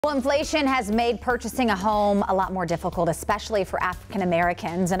Well, inflation has made purchasing a home a lot more difficult, especially for African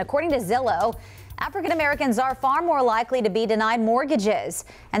Americans. And according to Zillow, African Americans are far more likely to be denied mortgages,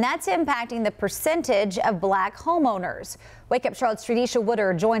 and that's impacting the percentage of black homeowners. Wake Up Charlotte's Tradisha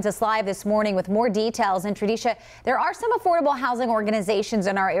Woodard joins us live this morning with more details. And Tradisha, there are some affordable housing organizations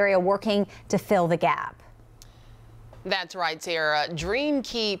in our area working to fill the gap. That's right, Sarah.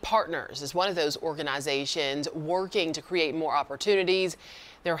 DreamKey Partners is one of those organizations working to create more opportunities.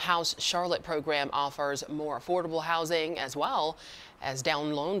 Their House Charlotte program offers more affordable housing as well as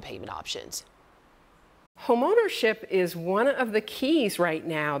down loan payment options. Homeownership is one of the keys right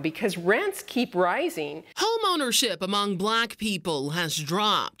now because rents keep rising. Homeownership among black people has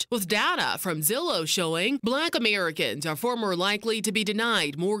dropped, with data from Zillow showing black Americans are far more likely to be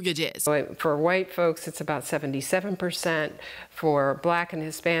denied mortgages. For white folks, it's about 77%. For black and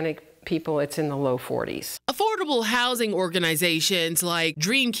Hispanic people, it's in the low 40s. Affordable housing organizations like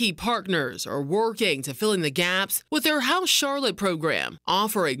DreamKey Partners are working to fill in the gaps with their House Charlotte program,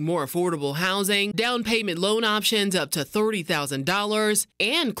 offering more affordable housing, down payment loan options up to $30,000,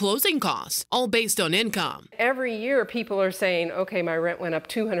 and closing costs, all based on income. Every year, people are saying, okay, my rent went up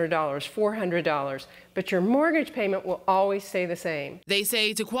 $200, $400, but your mortgage payment will always stay the same. They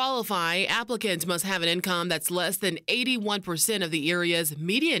say to qualify, applicants must have an income that's less than 81% of the area's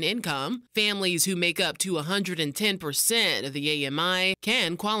median income. Families who make up to 110% of the AMI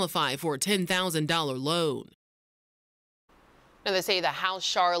can qualify for a $10,000 loan. Now, they say the House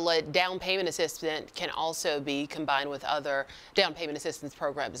Charlotte down payment assistance can also be combined with other down payment assistance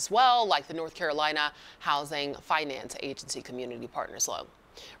programs as well, like the North Carolina Housing Finance Agency Community Partners Loan.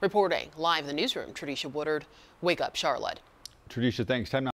 Reporting live in the newsroom, Tradisha Woodard, Wake Up Charlotte. Tradisha, thanks. Time now.